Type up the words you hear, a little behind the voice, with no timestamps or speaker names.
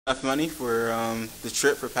enough money for the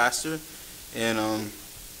trip for Pastor, and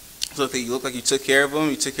so you look like you took care of him.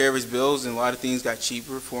 You took care of his bills, and a lot of things got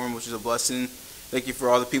cheaper for him, which is a blessing. Thank you for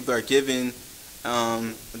all the people that are giving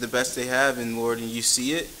the best they have, and Lord, and you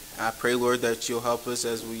see it. I pray, Lord, that you'll help us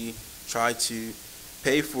as we try to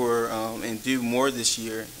pay for and do more this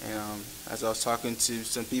year. And as I was talking to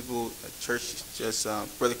some people at church, just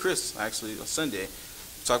Brother Chris, actually, on Sunday,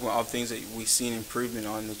 talking about all the things that we've seen improvement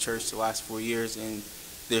on in the church the last 4 years, and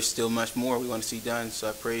there's still much more we want to see done. So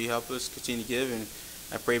I pray you help us continue to give, and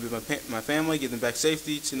I pray with my family, give them back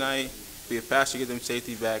safety tonight. Be a pastor, give them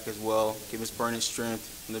safety back as well. Give us burning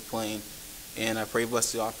strength on the plane. And I pray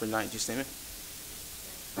bless the offer tonight. Just amen.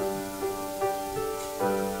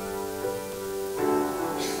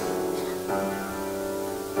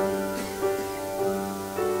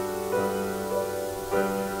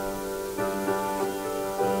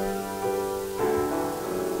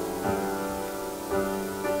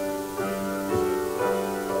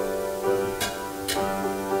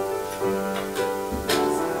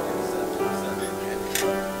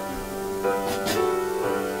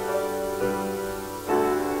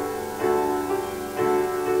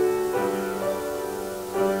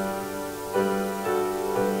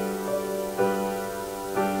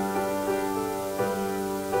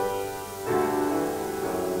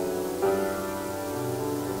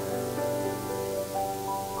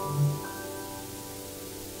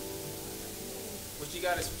 What you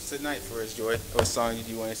got tonight for us, Joy? What song did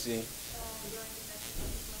you want to sing?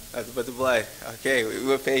 But the Blood. Okay,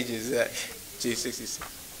 what page is that? G66.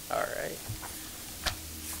 All right.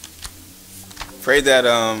 Pray that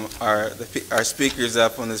our speakers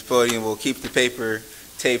up on this podium will keep the paper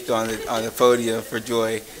taped on the podium for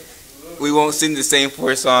Joy. We won't sing the same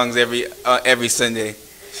 4 songs every Sunday.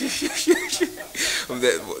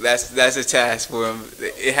 That's a task for him.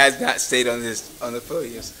 It has not stayed on the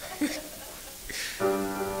podium.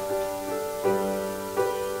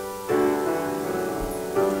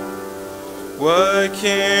 What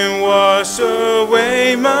can wash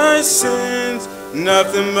away my sins?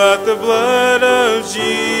 Nothing but the blood of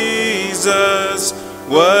Jesus.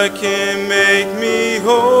 What can make me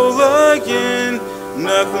whole again?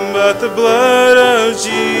 Nothing but the blood of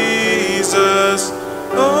Jesus.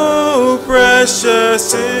 Oh,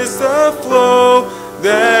 precious is the flow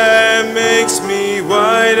that makes me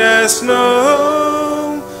white as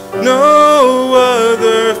snow. No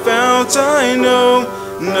other fount I know.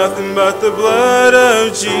 Nothing but the blood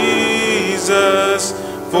of Jesus.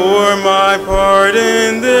 For my part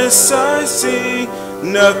in this I see.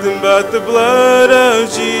 Nothing but the blood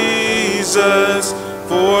of Jesus.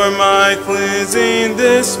 For my cleansing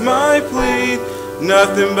this my plea.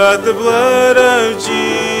 Nothing but the blood of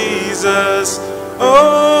Jesus.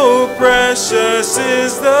 Oh, precious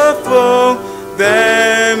is the flow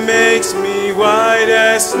that makes me white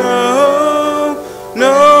as snow.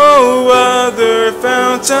 No other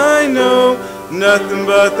fount I know, nothing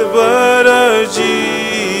but the blood of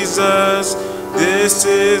Jesus. This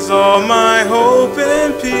is all my hope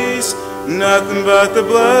and peace, nothing but the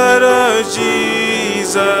blood of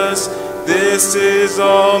Jesus. This is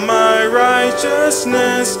all my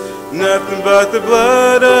righteousness, nothing but the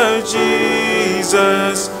blood of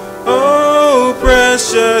Jesus. Oh,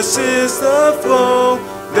 precious is the flow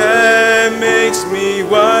that makes me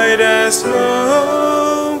white as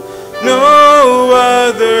snow. No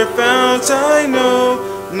other fount I know,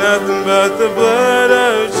 nothing but the blood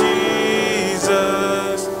of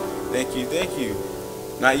Jesus. Thank you, thank you.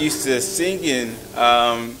 Not used to singing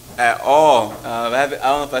at all. I don't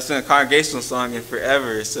know if I sung a congregational song in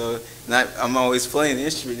forever, so I'm always playing the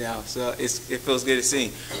instrument now, so it feels good to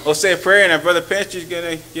sing. We'll say a prayer, and our brother Pantry's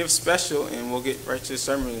going to give special, and we'll get right to the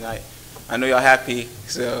sermon tonight. I know y'all happy,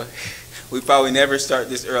 so we probably never start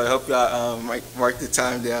this early. I hope y'all mark the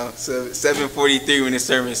time down. So 7:43 when the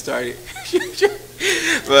sermon started.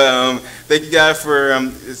 But thank you, God, for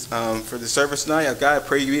the service tonight. God, I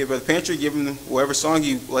pray you be at Brother Pantry, give him whatever song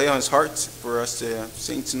you lay on his heart for us to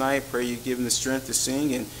sing tonight. Pray you give him the strength to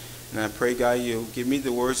sing, and I pray, God, you'll give me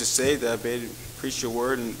the words to say that I be able to preach your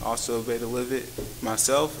word and also be able to live it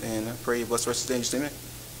myself. And I pray you bless the rest of the day. Just amen.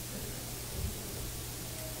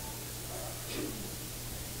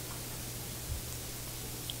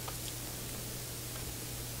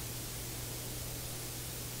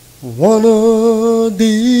 One of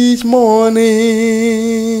these mornings,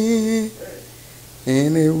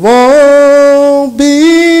 and it won't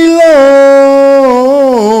be long,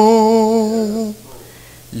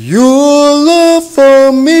 you'll look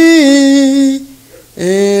for me,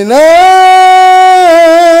 and I'll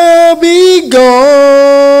be gone.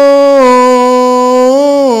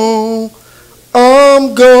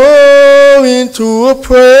 I'm gone. into a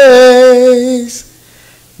place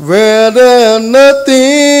where there's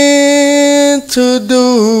nothing to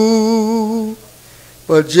do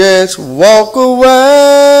but just walk around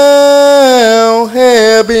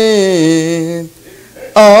heaven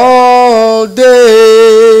all day.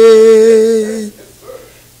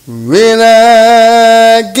 When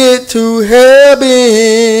I get to heaven,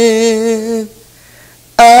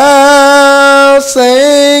 I'll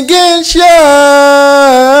sing and shout.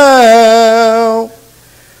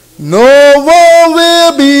 No one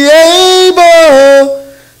will be able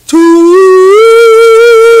to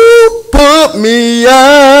put me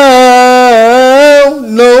out.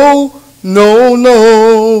 No, no,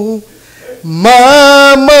 no.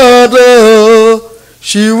 My mother,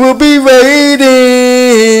 she will be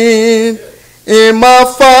waiting in my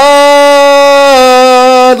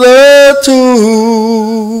Father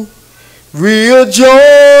too. We'll join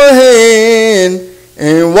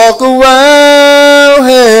and walk around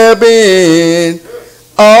heaven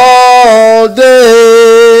all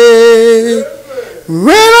day. When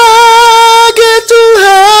I get to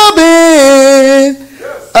heaven,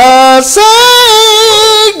 I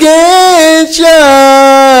sing and shout.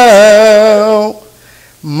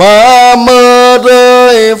 My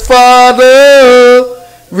mother and father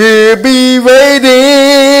will be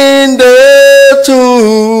waiting there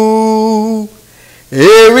too.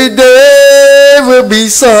 Every day will be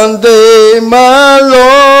Sunday, my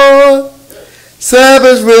Lord.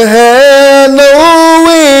 Sabbath will have no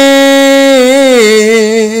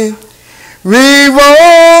end. We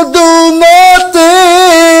won't do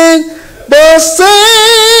nothing but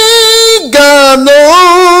sing. God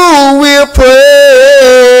knows we'll pray.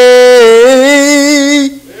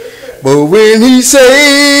 But when he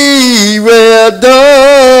say, well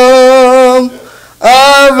done,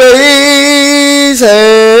 our race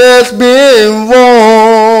has been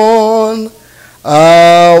won.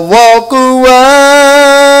 I'll walk around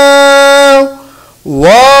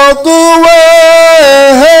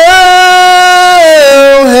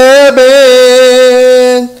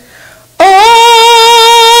heaven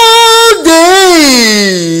all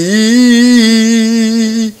day.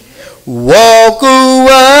 Walk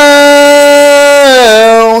around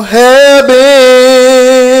heaven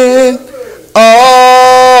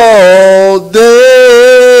all day.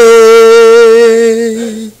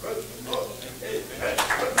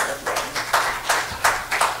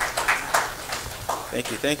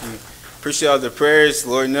 Thank you. Appreciate all the prayers.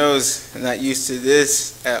 Lord knows I'm not used to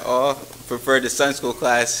this at all. Prefer the Sunday school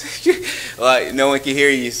class. Like, no one can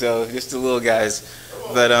hear you, so just the little guys.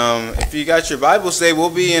 But if you got your Bibles today,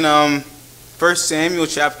 we'll be in 1 Samuel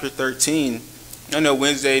chapter 13. I know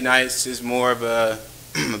Wednesday nights is more of a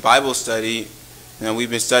Bible study. You know, we've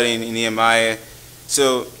been studying in Nehemiah.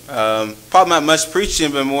 So probably not much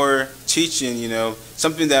preaching, but more teaching, you know,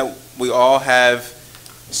 something that we all have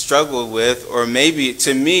struggled with, or maybe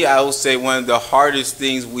to me I will say one of the hardest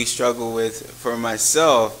things we struggle with for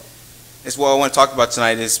myself is what I want to talk about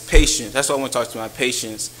tonight is patience. That's what I want to talk about,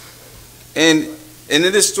 patience. And in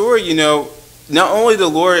this story, you know, not only the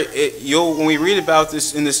Lord, when we read about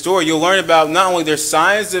this in the story, you'll learn about not only their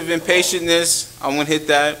signs of impatientness, I want to hit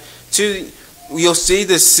that, too, you'll see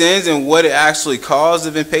the sins and what it actually caused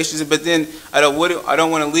of impatience, but then I don't want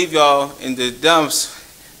to leave y'all in the dumps,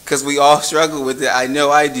 because we all struggle with it. I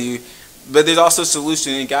know I do. But there's also a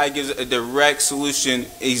solution, and God gives a direct solution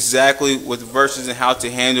exactly with verses and how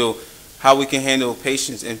we can handle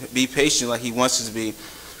patience and be patient like he wants us to be.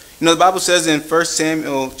 You know, the Bible says in 1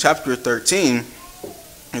 Samuel chapter 13,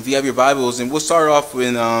 if you have your Bibles, and we'll start off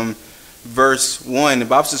with verse 1. The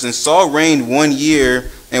Bible says, and Saul reigned 1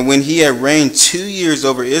 year, and when he had reigned 2 years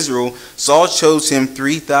over Israel, Saul chose him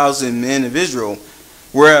 3,000 men of Israel,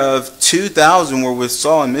 whereof 2,000 were with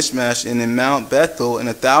Saul in Michmash and in Mount Bethel, and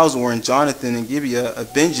 1,000 were in Jonathan and Gibeah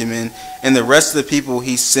of Benjamin, and the rest of the people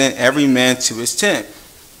he sent every man to his tent.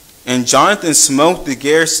 And Jonathan smote the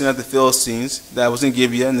garrison of the Philistines that was in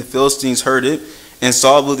Gibeah, and the Philistines heard it, and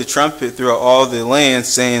Saul blew the trumpet throughout all the land,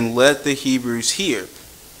 saying, let the Hebrews hear.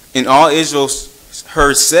 And all Israel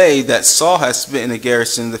heard say that Saul had smitten the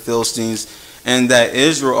garrison of the Philistines, and that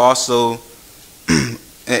Israel also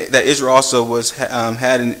was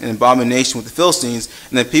had an abomination with the Philistines,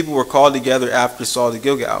 and the people were called together after Saul to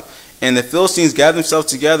Gilgal. And the Philistines gathered themselves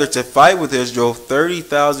together to fight with Israel,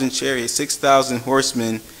 30,000 chariots, 6,000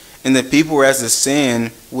 horsemen, and the people were as the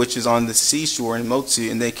sand which is on the seashore in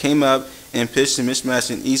Motu, and they came up and pitched in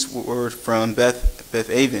Michmash and eastward from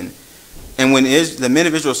Beth-aven. And when the men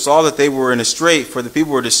of Israel saw that they were in a strait, for the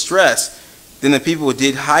people were distressed, Then the people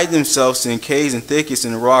did hide themselves in caves and thickets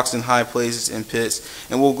and rocks and high places and pits.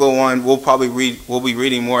 And we'll go on. We'll be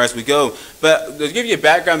reading more as we go. But to give you a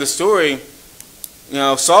background of the story,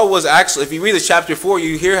 Saul was actually, if you read the chapter 4,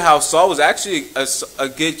 you hear how Saul was actually a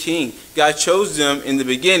good king. God chose him in the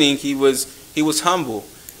beginning. He was humble.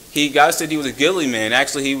 God said he was a goodly man.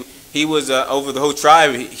 Actually, he was over the whole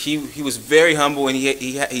tribe. He was very humble, and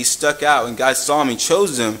he stuck out. And God saw him and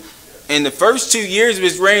chose him. In the first 2 years of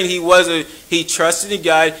his reign, he trusted in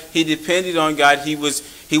God. He depended on God. He was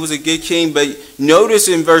a good king. But notice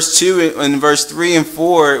in verse 2 and verse 3 and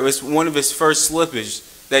 4, it was one of his first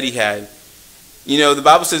slippage that he had. The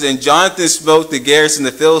Bible says, and Jonathan smote the garrison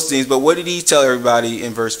of the Philistines, but what did he tell everybody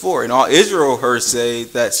in verse 4? And all Israel heard say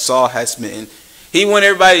that Saul had smitten. He wanted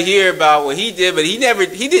everybody to hear about what he did, but he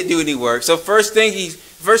didn't do any work. So first thing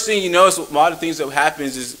you notice, a lot of things that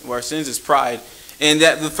happens is our sins is pride. And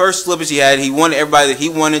that the first slippage he had, he wanted everybody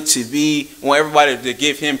everybody to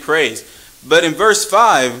give him praise. But in verse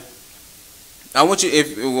 5, I want you,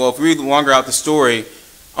 if you read longer out the story,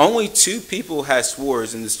 only 2 people had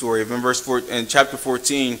swords in the story. In chapter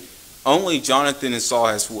 14, only Jonathan and Saul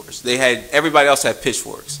had swords. Everybody else had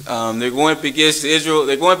pitchforks. They're going up against Israel.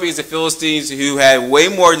 They're going up against the Philistines, who had way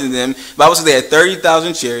more than them. The Bible says they had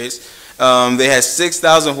 30,000 chariots. They had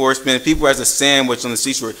 6,000 horsemen. People were as a sandwich on the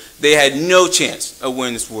seashore. They had no chance of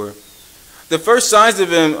winning this war. The first signs of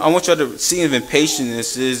him, I want you to see of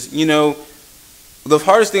impatience is, the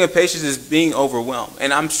hardest thing of patience is being overwhelmed.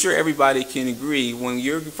 And I'm sure everybody can agree. When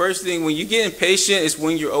you get impatient, is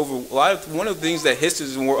when you're one of the things that hits us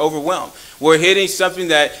is when we're overwhelmed. We're hitting something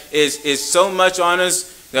that is so much on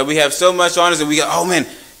us, that we have so much on us, that we go, oh man,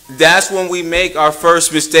 that's when we make our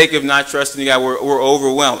first mistake of not trusting God. We're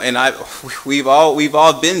overwhelmed. And we've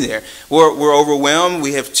all been there. We're overwhelmed.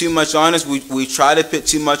 We have too much on us. We try to put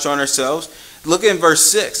too much on ourselves. Look at verse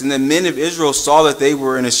 6. And the men of Israel saw that they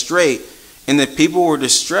were in a strait, and the people were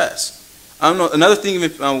distressed. I don't know. Another thing,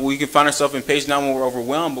 we can find ourselves impatient not when we're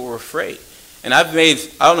overwhelmed, but we're afraid. And I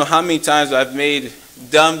don't know how many times I've made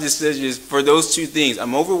dumb decisions for those 2 things.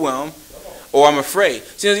 I'm overwhelmed or I'm afraid.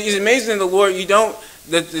 See, it's amazing in the Lord,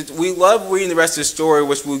 we love reading the rest of the story,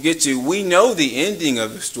 which we'll get to. We know the ending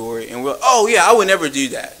of the story, and we're like, oh yeah, I would never do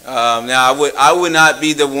that. Now I would not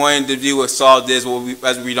be the one to do what Saul did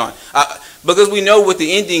as we read on. Because we know what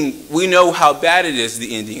the ending, we know how bad it is,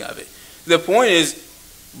 the ending of it. The point is,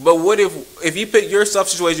 but what if you put yourself in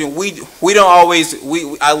a situation, we don't always,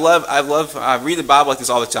 I read the Bible like this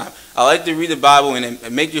all the time. I like to read the Bible and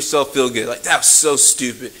make yourself feel good. Like, that was so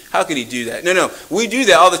stupid. How could he do that? No, we do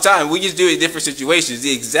that all the time. We just do it in different situations,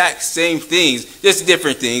 the exact same things, just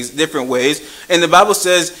different things, different ways. And the Bible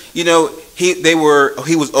says, he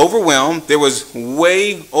was overwhelmed. There was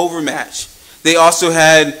way overmatched. They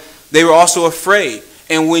were also afraid.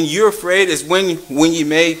 And when you're afraid is when you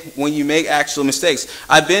make actual mistakes.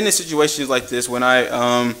 I've been in situations like this when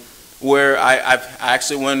where I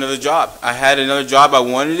actually wanted another job. I had another job. I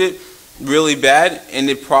wanted it really bad. And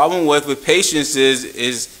the problem with patience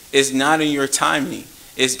is not in your timing.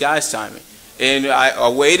 It's God's timing. And I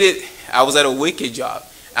waited. I was at a wicked job.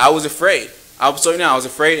 I was afraid. I was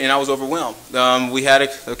afraid and I was overwhelmed. We had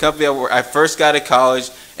a company where I first got to college.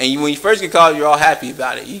 And when you first get to college, you're all happy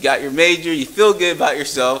about it. You got your major. You feel good about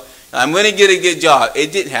yourself. I'm going to get a good job.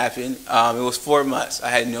 It didn't happen. It was 4 months. I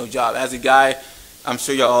had no job. As a guy, I'm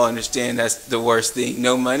sure y'all all understand that's the worst thing.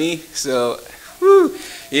 No money. So,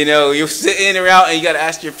 you're sitting around and you got to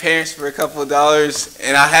ask your parents for a couple of dollars.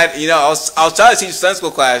 And I had, I was trying to teach Sunday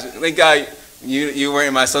school class. Thank God you were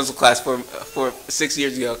in my Sunday school class for 6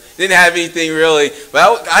 years ago. Didn't have anything really,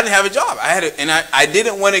 but I didn't have a job. I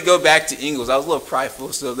didn't want to go back to Ingles. I was a little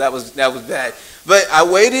prideful, so that was bad. But I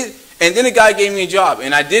waited, and then a guy gave me a job,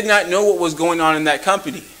 and I did not know what was going on in that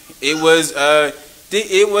company. It was a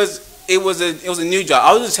new job.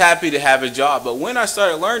 I was just happy to have a job, but when I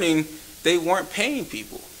started learning, they weren't paying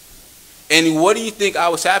people. And what do you think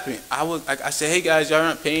was happening? I said, hey guys, y'all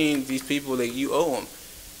aren't paying these people that you owe them.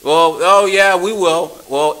 Well, oh yeah, we will.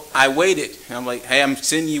 Well, I waited. And I'm like, hey, I'm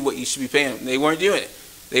sending you what you should be paying them. They weren't doing it.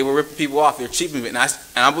 They were ripping people off. They're cheaping it. And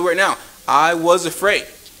I'll be right now. I was afraid.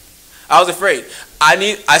 I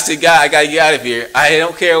said, God, I got to get out of here. I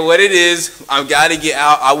don't care what it is. I've got to get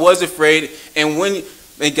out. I was afraid. And when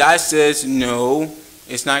God says, no,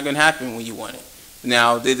 it's not going to happen when you want it.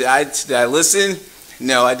 Now, did I listen?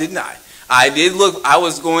 No, I did not. I did look. I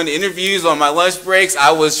was going to interviews on my lunch breaks.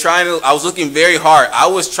 I was looking very hard. I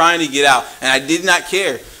was trying to get out, and I did not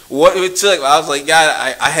care what it took. I was like,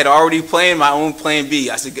 God, I had already planned my own plan B.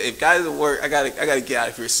 I said, if God doesn't work, I gotta get out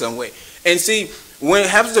of here some way. And see, when it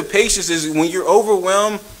happens to patience is when you're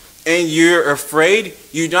overwhelmed and you're afraid,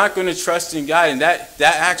 you're not going to trust in God. And that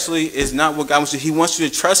actually is not what God wants you to do. He wants you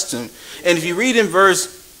to trust him. And if you read in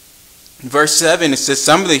verse 7, it says,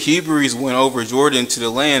 some of the Hebrews went over Jordan to the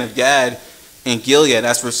land of Gad and Gilead.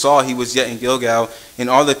 As for Saul, he was yet in Gilgal, and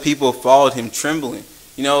all the people followed him trembling.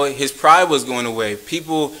 You know, his pride was going away.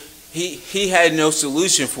 People, he had no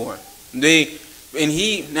solution for him.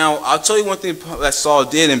 Now, I'll tell you one thing that Saul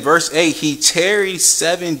did. In verse 8, he tarried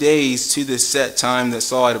 7 days to the set time that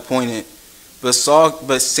Saul had appointed. But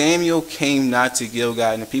Samuel came not to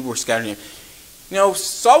Gilgal, and the people were scattering him. You know,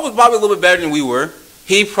 Saul was probably a little bit better than we were.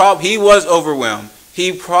 He was overwhelmed.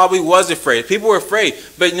 He probably was afraid. People were afraid.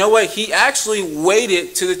 But you know what? He actually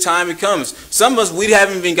waited till the time it comes. Some of us, we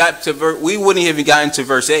wouldn't have gotten to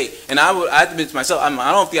verse 8. And I admit to myself, I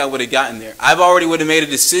don't think I would have gotten there. I would have made a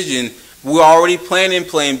decision. We're already planning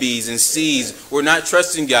plan B's and C's. We're not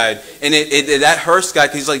trusting God, and that hurts God,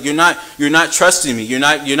 because he's like, you're not trusting me. You're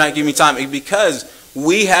not giving me time, because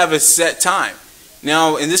we have a set time.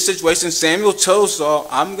 Now, in this situation, Samuel told Saul,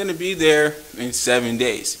 I'm going to be there in 7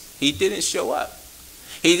 days. He didn't show up.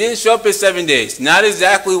 He didn't show up in 7 days. Not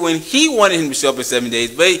exactly when he wanted him to show up in 7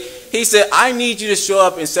 days, but he said, I need you to show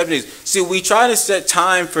up in 7 days. See, we try to set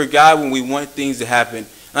time for God when we want things to happen.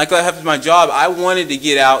 Like I happened to my job, I wanted to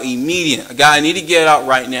get out immediately. God, I need to get out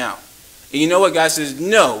right now. And you know what? God says,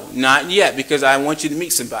 no, not yet, because I want you to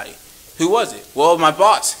meet somebody. Who was it? Well, my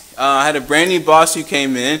boss. I had a brand new boss who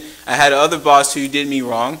came in. I had another boss who did me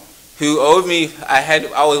wrong, who owed me. I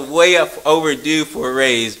was way up overdue for a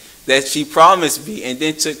raise that she promised me, and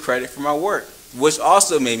then took credit for my work, which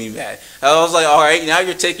also made me mad. I was like, all right, now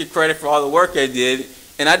you're taking credit for all the work I did,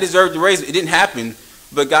 and I deserved the raise. It didn't happen,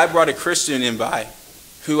 but God brought a Christian in by,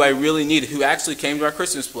 who I really needed, who actually came to our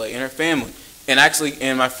Christmas play, and her family,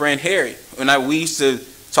 and my friend Harry. And we used to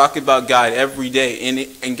talk about God every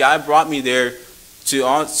day, and God brought me there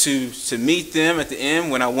to meet them at the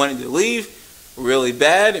end when I wanted to leave, really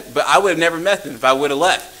bad. But I would have never met them if I would have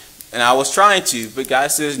left, and I was trying to. But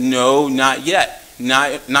God says, no, not yet,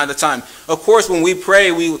 not the time. Of course, when we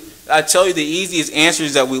pray, I tell you the easiest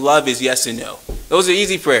answers that we love is yes and no. Those are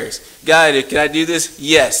easy prayers. God, can I do this?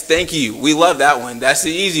 Yes, thank you. We love that one. That's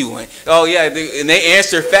the easy one. Oh yeah, and they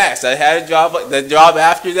answer fast. I had a job. The job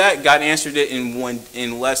after that, God answered it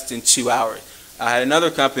in less than 2 hours. I had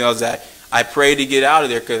another company I was at. I prayed to get out of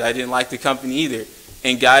there because I didn't like the company either.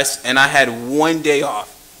 And I had 1 day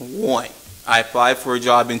off. One. I applied for a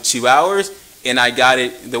job in 2 hours, and I got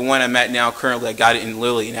it. The one I'm at now currently, I got it in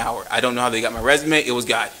literally an hour. I don't know how they got my resume. It was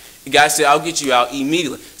God. God said, I'll get you out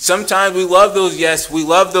immediately. Sometimes we love those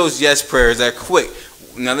yes prayers that are quick.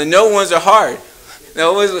 Now the no ones are hard. We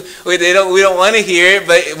don't want to hear it,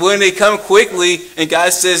 but when they come quickly and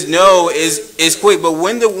God says no is quick. But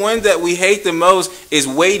when the one that we hate the most is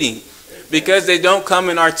waiting, because they don't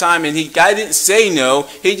come in our time, and God didn't say no,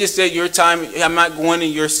 he just said your time, I'm not going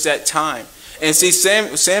in your set time. And see,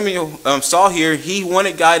 Saul here, he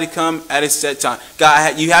wanted God to come at a set time.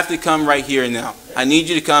 God, you have to come right here and now. I need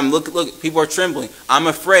you to come. Look, people are trembling. I'm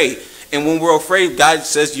afraid. And when we're afraid, God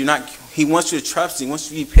says he wants you to trust him. He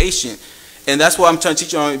wants you to be patient. And that's what I'm trying to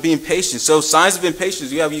teach you on, being patient. So signs of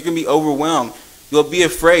impatience, you can be overwhelmed. You'll be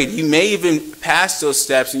afraid. You may even pass those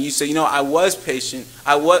steps and you say, I was patient.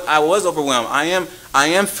 I was overwhelmed. I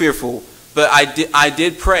am fearful. But I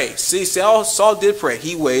did pray. See, Saul did pray.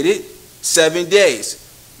 He waited 7 days,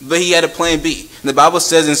 but he had a plan B. And the Bible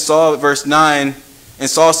says in Saul, verse 9, and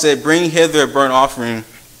Saul said, bring hither a burnt offering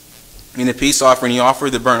and a peace offering. He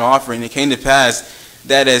offered the burnt offering. It came to pass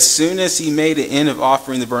that as soon as he made an end of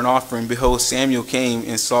offering the burnt offering, behold, Samuel came,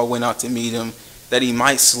 and Saul went out to meet him, that he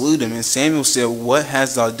might salute him. And Samuel said, what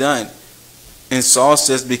hast thou done? And Saul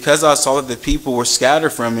says, because I saw that the people were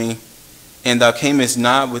scattered from me, and thou camest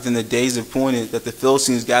not within the days appointed, that the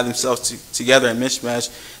Philistines gathered themselves together at Michmash.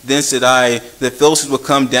 Then said I, the Philistines will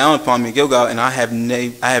come down upon me in Gilgal, and I have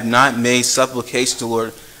not made supplication to the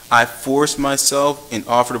Lord. I forced myself and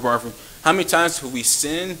offered a burnt offering. How many times have we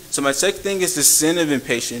sinned? So my second thing is the sin of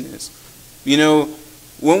impatience.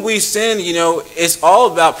 When we sin, it's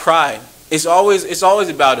all about pride. It's always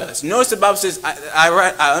about us. Notice the Bible says,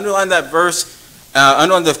 I underlined that verse,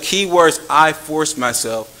 underlined the key words, I forced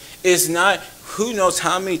myself. It's not, who knows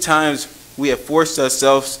how many times we have forced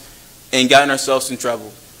ourselves and gotten ourselves in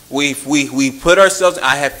trouble. We put ourselves,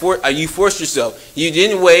 you forced yourself. You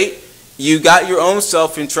didn't wait. You got your own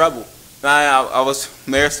self in trouble. I was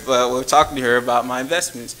talking to her about my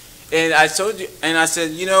investments. And I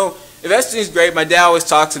said, investing is great. My dad always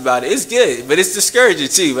talks about it. It's good, but it's discouraging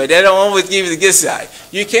too. My dad don't always give you the good side.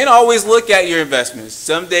 You can't always look at your investments.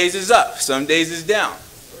 Some days it's up, some days it's down.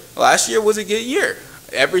 Last year was a good year.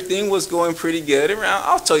 everything was going pretty good around,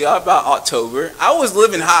 I'll tell y'all about October. I was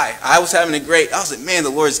living high. I was having a great, I was like, man, the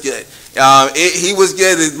Lord's good. He was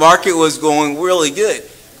good. The market was going really good.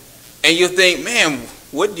 And you'll think, man,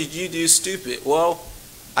 what did you do stupid? Well,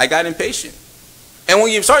 I got impatient. And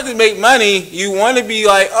when you start to make money, you want to be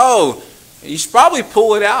like, oh, you should probably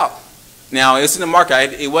pull it out. Now, it's in the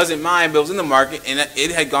market. It wasn't mine, but it was in the market, and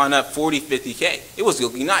it had gone up 40, 50K. It was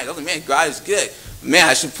looking nice. I was like, man, God is good. Man,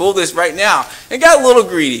 I should pull this right now. And got a little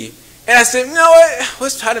greedy. And I said, you know what?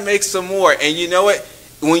 Let's try to make some more. And you know what?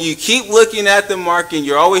 When you keep looking at the market and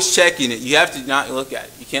you're always checking it, you have to not look at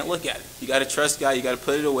it. You can't look at it. You got to trust God. You got to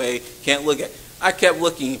put it away. Can't look at it. I kept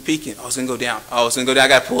looking and peeking. Oh, it's going to go down. Oh, it's going to go down. I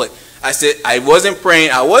got to pull it. I said, I wasn't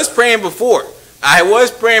praying. I was praying before. I was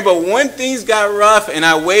praying, but when things got rough and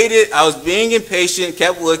I waited, I was being impatient,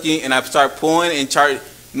 kept looking, and I started pulling and started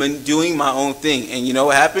doing my own thing. And you know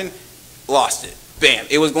what happened? Lost it. Bam.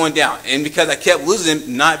 It was going down. And because I kept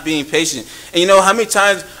losing, not being patient. And you know how many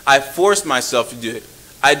times I forced myself to do it?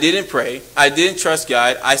 I didn't pray. I didn't trust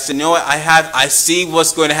God. I said, you know what? I see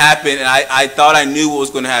what's going to happen, and I thought I knew what was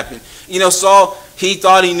going to happen. You know, Saul, he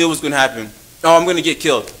thought he knew what was going to happen. Oh, I'm going to get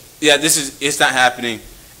killed. Yeah, it's not happening.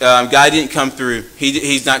 God didn't come through.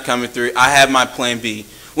 He's not coming through. I have my plan B.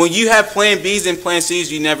 When you have plan Bs and plan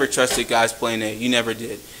Cs, you never trusted God's plan A. You never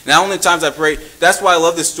did. And how many times I prayed, that's why I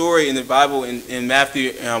love the story in the Bible in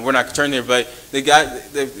Matthew. We're not going to turn there, but the guy,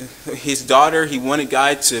 his daughter, he wanted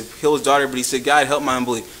God to heal his daughter, but he said, God, help my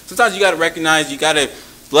unbelief. Sometimes you got to recognize, you got to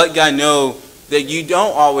let God know that you're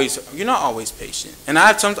not always patient. And I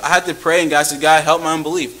had to pray, and God said, God, help my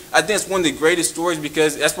unbelief. I think it's one of the greatest stories,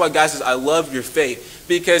 because that's why God says, I love your faith.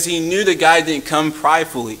 Because he knew the guy didn't come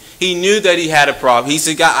pridefully. He knew that he had a problem. He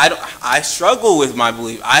said, God, I struggle with my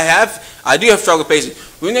belief. I do have struggle with patience.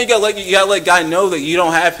 You gotta let God know that you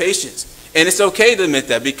don't have patience. And it's okay to admit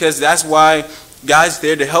that, because that's why God's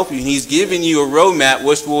there to help you. And he's giving you a roadmap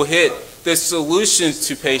which will hit the solutions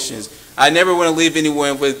to patience. I never want to leave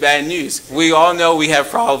anyone with bad news. We all know we have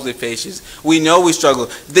problems with patience. We know we struggle.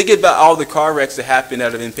 Think about all the car wrecks that happen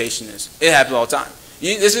out of impatience. It happens all the time.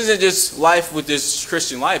 This isn't just life with this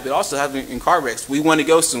Christian life. It also happens in car wrecks. We want to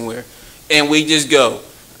go somewhere, and we just go.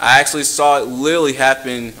 I actually saw it literally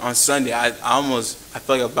happen on Sunday. I almost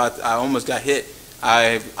got hit.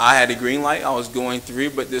 I had a green light. I was going through,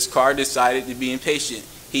 but this car decided to be impatient.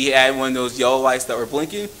 He had one of those yellow lights that were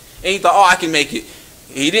blinking, and he thought, oh, I can make it.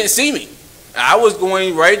 He didn't see me. I was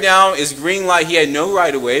going right down his green light. He had no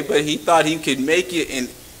right of way, but he thought he could make it, and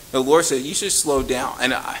the Lord said, you should slow down.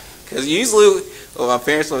 And because usually, my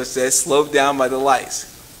parents would have said, slow down by the lights.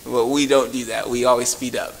 Well, we don't do that. We always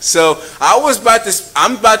speed up. So I was about to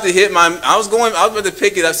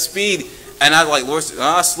pick it up speed, and I was like, Lord,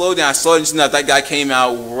 slow down. I slowed just enough. That guy came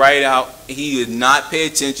out right out. He did not pay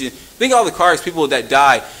attention. Think of all the cars, people that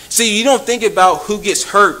die. See, you don't think about who gets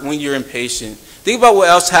hurt when you're impatient. Think about what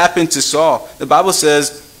else happened to Saul. The Bible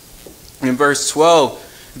says in verse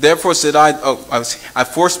 12, therefore said I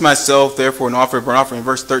forced myself, therefore, and offered a burnt offering. In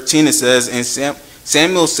verse 13 it says, and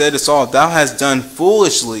Samuel said to Saul, thou hast done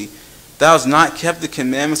foolishly. Thou hast not kept the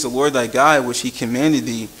commandments of the Lord thy God, which he commanded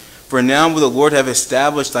thee. For now will the Lord have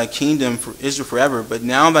established thy kingdom for Israel forever, but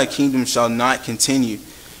now thy kingdom shall not continue.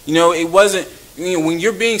 You know, it wasn't, when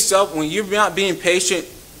you're not being patient,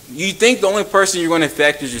 you think the only person you're going to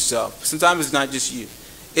affect is yourself. Sometimes it's not just you.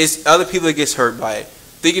 It's other people that gets hurt by it.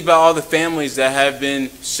 Think about all the families that have been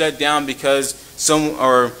shut down because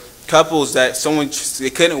or couples that they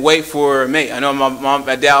couldn't wait for a mate. I know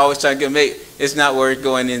my dad always trying to get a mate. It's not worth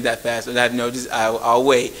going in that fast. And I've noticed, I'll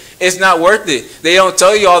wait. It's not worth it. They don't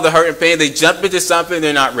tell you all the hurt and pain. They jump into something,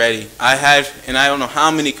 they're not ready. And I don't know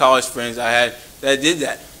how many college friends I had that did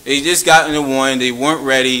that. They just got into one, they weren't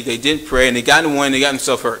ready, they didn't pray, and they got into one, they got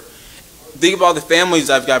themselves hurt. Think about the families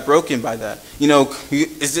I've got broken by that. You know,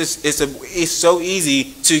 it's so easy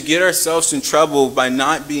to get ourselves in trouble by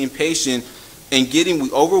not being patient and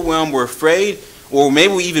getting overwhelmed, we're afraid, or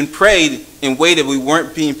maybe we even prayed and waited, we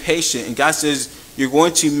weren't being patient. And God says, you're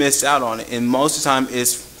going to miss out on it. And most of the time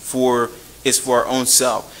it's for our own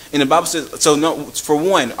self. And the Bible says, so no, for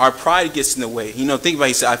one, our pride gets in the way. You know, think about it,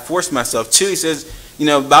 he said, I forced myself. Two, he says, you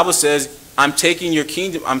know, the Bible says, I'm taking your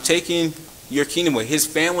kingdom away. His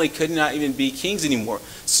family could not even be kings anymore.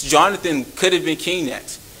 Jonathan could have been king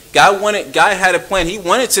next. God had a plan. He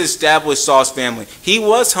wanted to establish Saul's family. He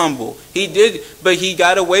was humble. He did, but he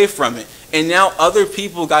got away from it. And now other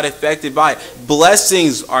people got affected by it.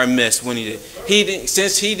 Blessings are missed when he did.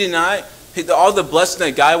 Since he denied all the blessings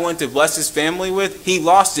that God wanted to bless his family with, he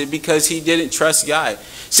lost it because he didn't trust God.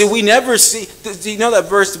 See, we never see, do you know that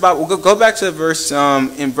verse about, we'll go back to the verse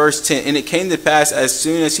in verse 10, and it came to pass as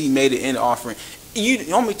soon as he made an end offering.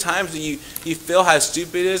 how many times do you feel how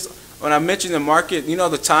stupid it is? When I mentioned the market,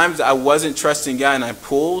 the times that I wasn't trusting God and I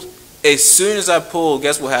pulled, as soon as I pulled,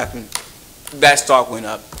 guess what happened? That stock went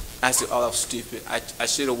up. I said, oh, that was stupid. I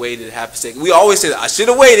should have waited half a second. We always say that. I should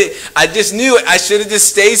have waited. I just knew it. I should have just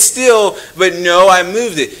stayed still. But no, I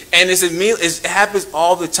moved it. And it happens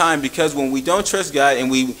all the time, because when we don't trust God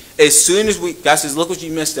and as soon as God says, look what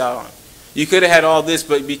you missed out on. You could have had all this,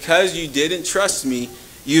 but because you didn't trust me,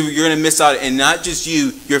 you're going to miss out. And not just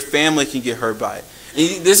you, your family can get hurt by it.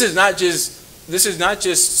 And this is not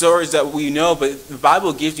just stories that we know, but the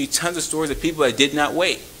Bible gives you tons of stories of people that did not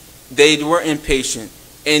wait. They were impatient.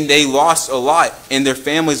 And they lost a lot, and their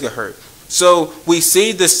families got hurt. So we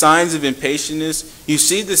see the signs of impatience. You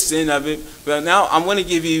see the sin of it. But now I'm going to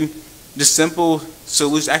give you the simple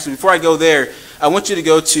solution. Actually, before I go there, I want you to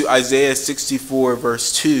go to Isaiah 64,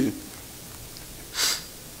 verse 2.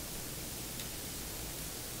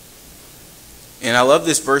 And I love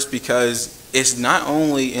this verse because it's not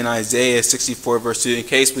only in Isaiah 64, verse 2. In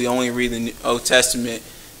case we only read the Old Testament,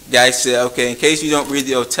 guys said, okay, in case you don't read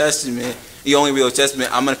the Old Testament, you only read the Old Testament,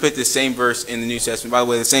 I'm going to put the same verse in the New Testament. By the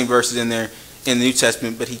way, the same verse is in there in the New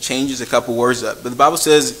Testament, but he changes a couple words up. But the Bible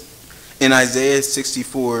says in Isaiah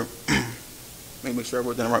 64, let me make sure I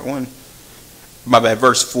wrote down the right one. My bad,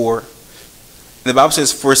 verse 4. The Bible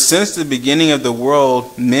says, for since the beginning of the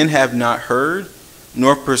world, men have not heard,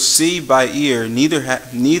 nor perceived by ear, neither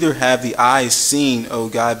have the eyes seen, O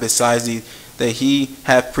God, besides what he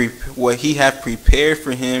hath prepared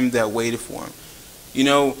for him that waited for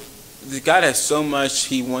him. God has so much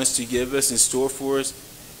he wants to give us in store for us,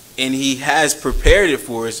 and he has prepared it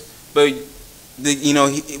for us, but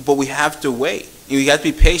we have to wait. We have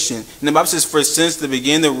to be patient. And the Bible says, for since the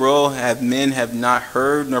beginning of the world men have not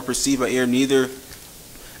heard, nor perceived by ear, neither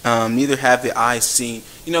have the eyes seen.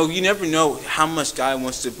 You never know how much God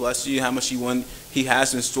wants to bless you, how much he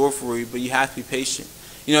has in store for you, but you have to be patient.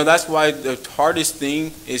 That's why the hardest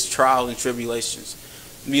thing is trials and tribulations.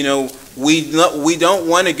 We don't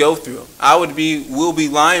want to go through them. We'll be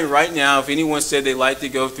lying right now if anyone said they like to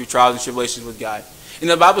go through trials and tribulations with God. And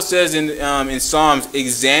the Bible says in Psalms,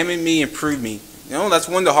 examine me and prove me. That's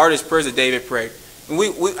one of the hardest prayers that David prayed. And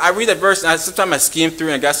I read that verse, and sometimes I skim through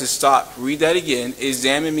and I got to stop, read that again,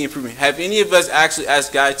 examine me and prove me. Have any of us actually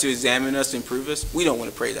asked God to examine us and prove us? We don't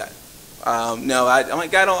want to pray that. No, I'm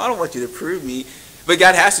like, God, I don't want you to prove me. But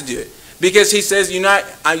God has to do it. Because he says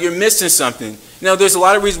you're missing something. There's a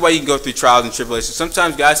lot of reasons why you can go through trials and tribulations.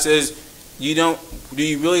 Sometimes God says, do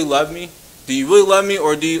you really love me? Do you really love me?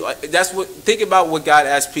 Or think about what God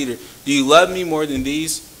asked Peter. Do you love me more than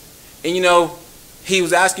these? And he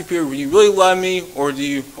was asking Peter, do you really love me? Or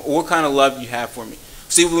what kind of love do you have for me?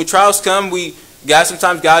 See, when trials come,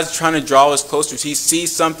 sometimes God's trying to draw us closer. He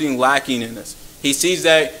sees something lacking in us. He sees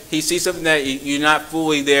something that you're not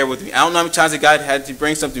fully there with me. I don't know how many times that God had to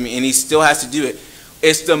bring something to me, and he still has to do it.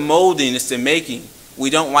 It's the molding, it's the making. We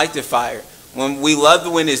don't like the fire. We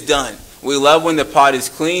love when it's done. We love when the pot is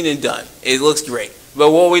clean and done. It looks great. But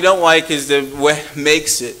what we don't like is what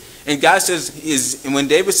makes it. And God says, when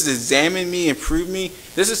David says, examine me and prove me,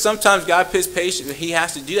 this is sometimes God puts patience. He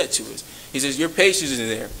has to do that to us. He says, your patience is in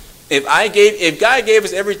there. If God gave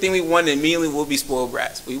us everything we wanted immediately, we'll be spoiled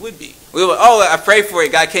brats. We would be. We would, I prayed for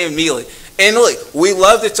it. God came immediately. And look, we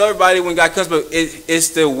love to tell everybody when God comes, but it's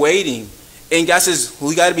the waiting. And God says,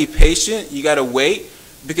 we got to be patient. You got to wait,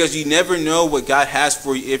 because you never know what God has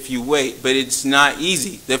for you if you wait. But it's not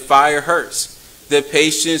easy. The fire hurts. The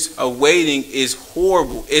patience of waiting is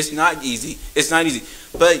horrible. It's not easy. It's not easy.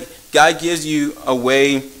 But God gives you a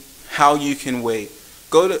way how you can wait.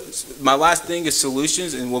 My last thing is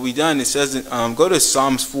solutions, and what we've done, it says, go to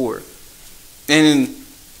Psalms 4. And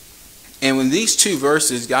when these two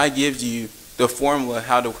verses, God gives you the formula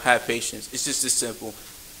how to have patience. It's just as simple.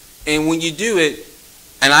 And when you do it,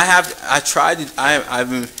 and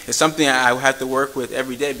it's something I have to work with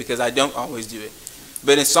every day because I don't always do it.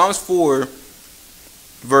 But in Psalms 4,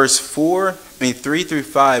 verse 3 through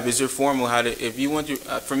 5 is your formula how to, if you want to,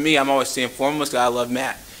 for me, I'm always saying formulas because I love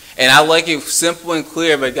math. And I like it simple and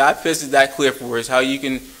clear, but God puts it that clear for us,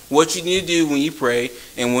 what you need to do when you pray,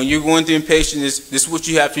 and when you're going through impatience, this is what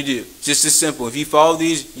you have to do. Just as simple. If you follow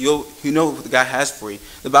these, you know what God has for you.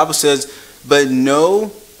 The Bible says, but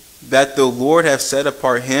know that the Lord hath set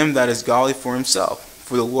apart him that is godly for himself.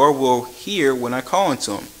 For the Lord will hear when I call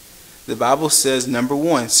unto him. The Bible says, number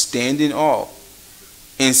 1, stand in awe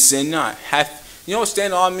and sin not. You know what stand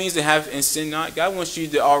in awe means, to have and sin not? God wants you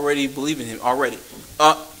to already believe in him already.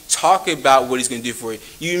 Talk about what he's going to do for you.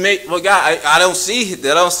 God, I don't see it.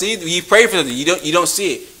 I don't see it. You pray for something. You don't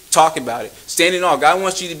see it. Talk about it. Stand in awe. God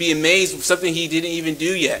wants you to be amazed with something he didn't even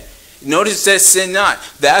do yet. Notice it says sin not.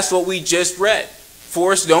 That's what we just read.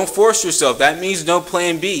 Don't force yourself. That means no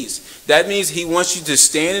plan Bs. That means he wants you to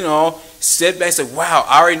stand in awe, sit back and say, wow,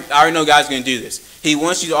 I already know God's going to do this. He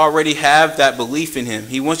wants you to already have that belief in him.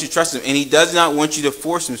 He wants you to trust him. And he does not want you to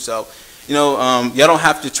force himself. Y'all don't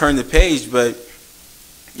have to turn the page, but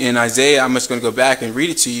in Isaiah, I'm just going to go back and read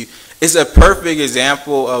it to you. It's a perfect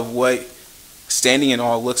example of what standing in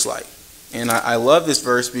awe looks like. And I love this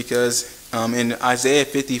verse because in Isaiah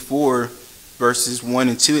 54, verses 1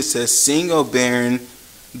 and 2, it says, "Sing, O barren,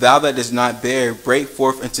 thou that does not bear, break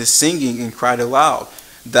forth into singing and cry aloud,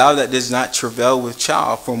 thou that does not travail with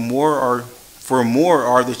child, for more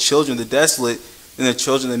are the children of the desolate than the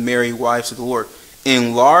children of the married wives of the Lord.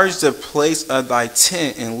 Enlarge the place of thy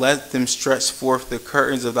tent, and let them stretch forth the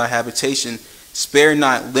curtains of thy habitation. Spare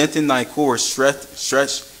not, lengthen thy cords,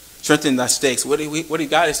 strengthen thy stakes." What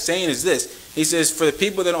God is saying is this. He says, for the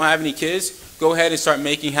people that don't have any kids, go ahead and start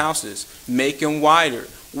making houses. Make them wider.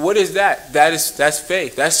 What is that? That's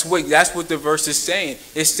faith. That's what the verse is saying.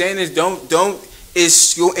 It's saying is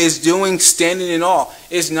doing standing in awe.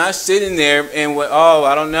 It's not sitting there and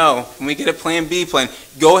I don't know. When we get a plan B plan,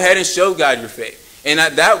 go ahead and show God your faith. And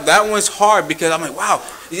that one's hard because I'm like, wow,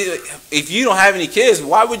 if you don't have any kids,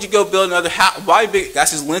 why would you go build another house? God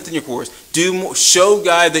says, lengthen your cords. Do more, show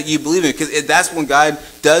God that you believe in, because that's when God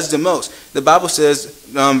does the most. The Bible says,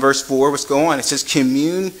 verse 4, let's go on. It says,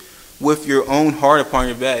 commune with your own heart upon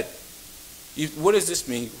your bed. What does this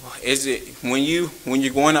mean? Is it when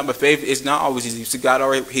you're going out by faith, it's not always easy. So God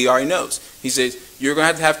He already knows. He says, you're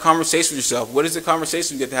going to have conversation with yourself. What is the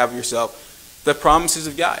conversation you get to have with yourself? The promises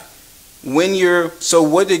of God. So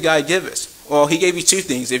what did God give us? Well, he gave you two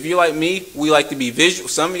things. If you're like me, we like to be visual.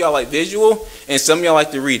 Some of y'all like visual, and some of y'all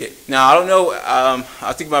like to read it. Now, I don't know.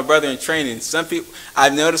 I think my brother in training, some people,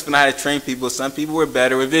 I've noticed when I had to train people, some people were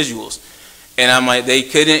better with visuals. And I'm like, they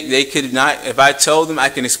could not, if I told them I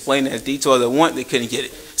can explain it as detail as I want, they couldn't get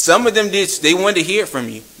it. Some of them did, they wanted to hear it from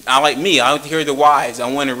you. I like me, I like to hear the whys.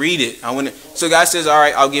 I want to read it. So God says, all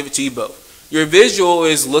right, I'll give it to you both. Your visual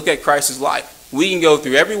is look at Christ's life. We can go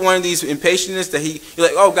through every one of these impatiences that you're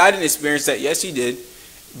like, oh, God didn't experience that. Yes, he did.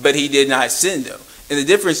 But he did not sin, though. And the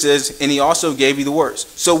difference is, and he also gave you the words.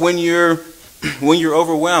 So when you're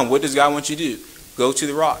overwhelmed, what does God want you to do? Go to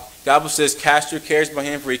the rock. God says, cast your cares by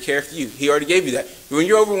him, for he careth for you. He already gave you that. When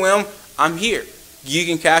you're overwhelmed, I'm here. You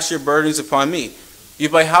can cast your burdens upon me.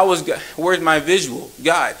 You're like, where's my visual?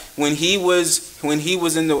 God. When he was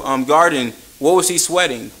in the garden, what was he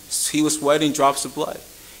sweating? He was sweating drops of blood.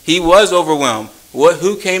 He was overwhelmed.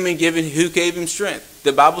 Who gave him strength?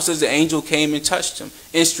 The Bible says the angel came and touched him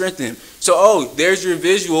and strengthened him. So, there's your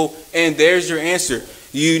visual and there's your answer.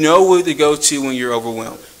 You know where to go to when you're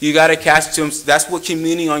overwhelmed. You got to cast it to him. That's what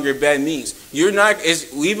communing on your bed means.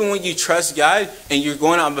 Even when you trust God and you're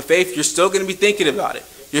going out by faith, you're still going to be thinking about it.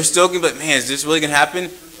 You're still going to be like, man, is this really going to happen?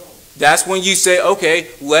 That's when you say, okay,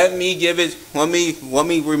 let me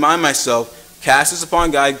remind myself. Cast this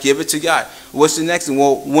upon God, give it to God. What's the next thing?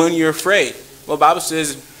 Well, when you're afraid. Well, the Bible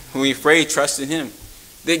says, when you're afraid, trust in him.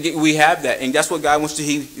 We have that. And that's what God wants to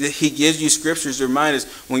do. He gives you scriptures to remind us,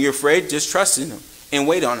 when you're afraid, just trust in him and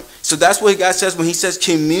wait on him. So that's what God says when he says,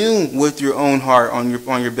 commune with your own heart on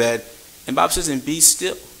your bed. And the Bible says, and be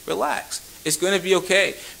still. Relax. It's going to be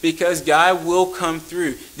okay, because God will come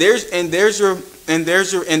through. And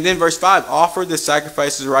then verse 5, offer the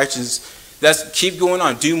sacrifices of righteousness. Keep going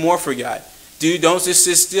on. Do more for God. Don't just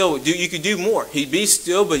sit still. You can do more. Be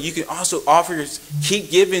still, but you can also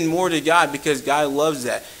keep giving more to God, because God loves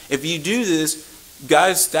that. If you do this,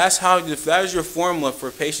 guys, that is your formula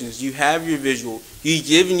for patience. You have your visual. He's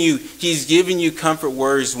giving you comfort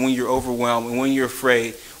words when you're overwhelmed and when you're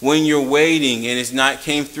afraid, when you're waiting and it's not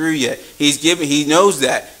came through yet. He knows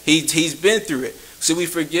that. He's been through it. So we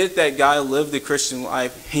forget that God lived the Christian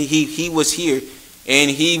life. He was here,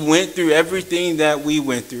 and he went through everything that we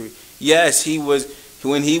went through. Yes,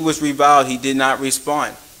 when he was reviled, he did not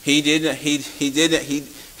respond. He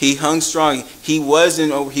hung strong. He was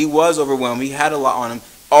overwhelmed. He had a lot on him.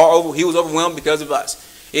 He was overwhelmed because of us.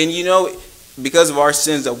 And because of our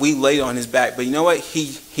sins that we laid on his back. But you know what?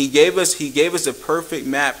 He gave us a perfect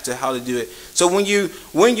map to how to do it. So when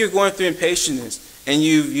you're going through impatience and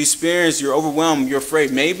you experience, you're overwhelmed, you're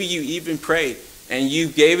afraid, maybe you even prayed and you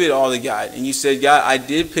gave it all to God and you said, God, I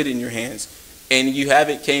did put it in your hands. And you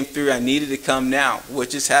haven't came through. I needed to come now,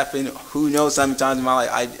 which has happened. Who knows? Sometimes in my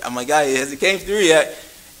life, I'm like, God, it hasn't came through yet.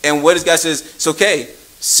 And what does God says? It's okay.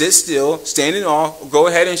 Sit still, stand in awe. Go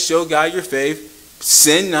ahead and show God your faith.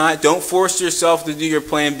 Sin not. Don't force yourself to do your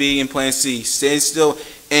plan B and plan C. Stand still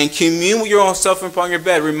And commune with your own self upon your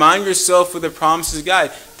bed. Remind yourself of the promises of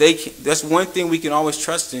God. That's one thing we can always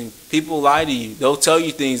trust in. People lie to you. They'll tell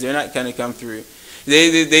you things. They're not going to come through.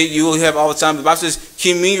 You will have all the time. The Bible says,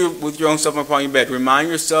 commune with your own self upon your bed. Remind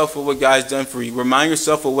yourself of what God's done for you. Remind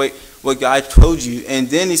yourself of what God told you. And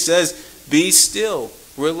then he says, be still,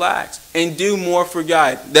 relax, and do more for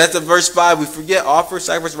God. That's the verse 5. We forget, offer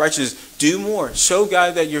sacrifice of righteousness. Do more. Show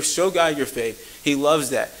God your faith. He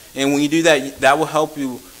loves that. And when you do that, that will help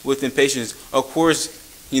you with impatience. Of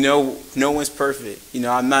course, no one's perfect.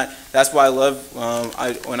 I'm not. That's why I love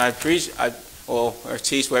when I preach, or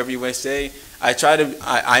teach, whatever you want to say.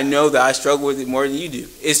 I know that I struggle with it more than you do.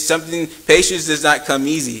 It's something. Patience does not come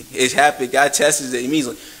easy. It happens. God tests it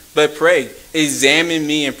immediately. But pray, examine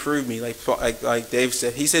me and prove me, like David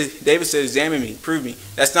said. David said, examine me, prove me.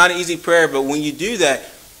 That's not an easy prayer, but when you do that,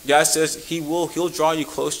 God says He'll draw you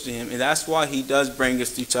close to Him, and that's why He does bring us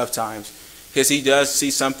through tough times, because He does see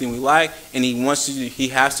something we like, and He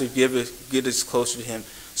has to get us closer to Him.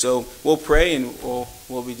 So we'll pray, and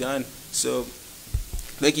we'll be done. So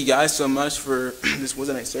thank you guys so much for this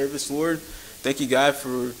Wednesday night service, Lord. Thank you, God,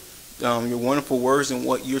 for your wonderful words and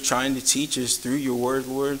what you're trying to teach us through your word,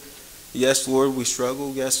 Lord. Yes, Lord, we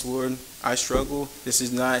struggle. Yes, Lord, I struggle. This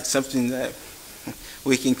is not something that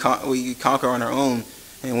we can conquer on our own.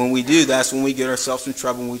 And when we do, that's when we get ourselves in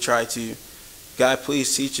trouble and we try to. God,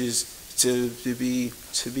 please teach us to be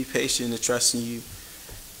patient and to trust in you.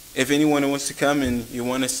 If anyone wants to come and you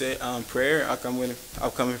want to say prayer, I'll come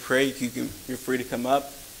and pray. You're free to come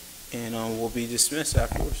up, and we'll be dismissed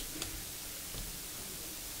afterwards.